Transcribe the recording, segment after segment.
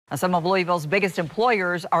Now, some of Louisville's biggest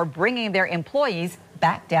employers are bringing their employees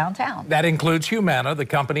back downtown. That includes Humana. The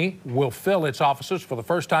company will fill its offices for the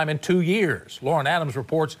first time in 2 years. Lauren Adams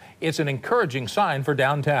reports it's an encouraging sign for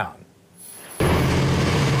downtown.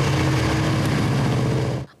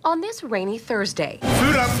 On this rainy Thursday,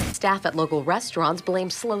 staff at local restaurants blame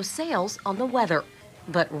slow sales on the weather.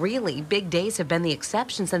 But really, big days have been the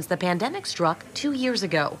exception since the pandemic struck 2 years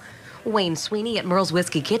ago. Wayne Sweeney at Merle's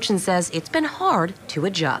Whiskey Kitchen says it's been hard to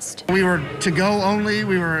adjust. We were to-go only,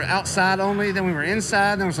 we were outside only, then we were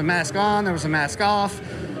inside, there was a mask on, there was a mask off.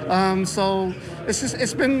 So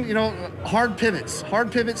it's been, hard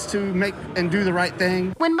pivots to make and do the right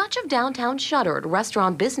thing. When much of downtown shuttered,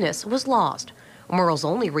 restaurant business was lost. Merle's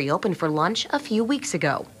only reopened for lunch a few weeks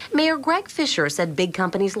ago. Mayor Greg Fisher said big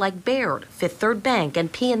companies like Baird, Fifth Third Bank,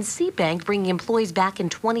 and PNC Bank bringing employees back in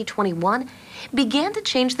 2021 began to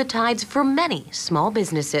change the tides for many small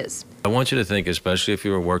businesses. I want you to think, especially if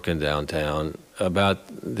you were working downtown, about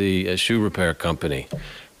the shoe repair company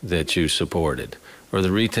that you supported, or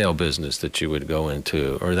the retail business that you would go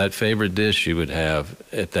into, or that favorite dish you would have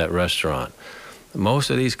at that restaurant. Most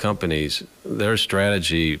of these companies, their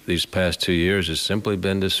strategy these past 2 years has simply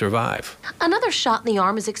been to survive. Another shot in the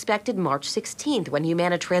arm is expected March 16th when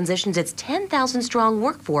Humana transitions its 10,000-strong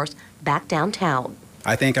workforce back downtown.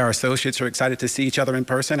 I think our associates are excited to see each other in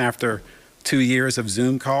person after 2 years of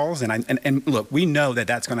Zoom calls. And look, we know that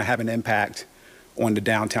that's going to have an impact on the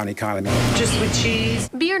downtown economy. Just with cheese.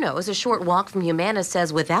 Bearno's, a short walk from Humana,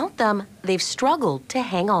 says without them, they've struggled to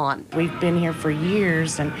hang on. We've been here for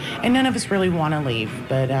years, and none of us really want to leave,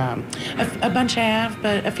 but a bunch have,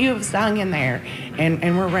 but a few of us hung in there,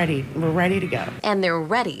 and we're ready. We're ready to go. And they're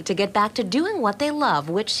ready to get back to doing what they love,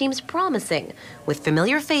 which seems promising, with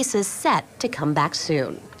familiar faces set to come back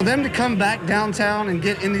soon. For them to come back downtown and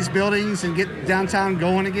get in these buildings and get downtown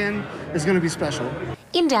going again is going to be special.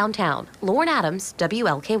 In downtown, Lauren Adams,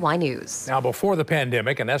 WLKY News. Now, before the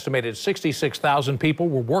pandemic, an estimated 66,000 people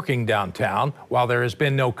were working downtown. While there has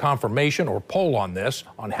been no confirmation or poll on this,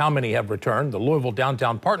 on how many have returned, the Louisville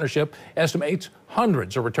Downtown Partnership estimates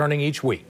hundreds are returning each week.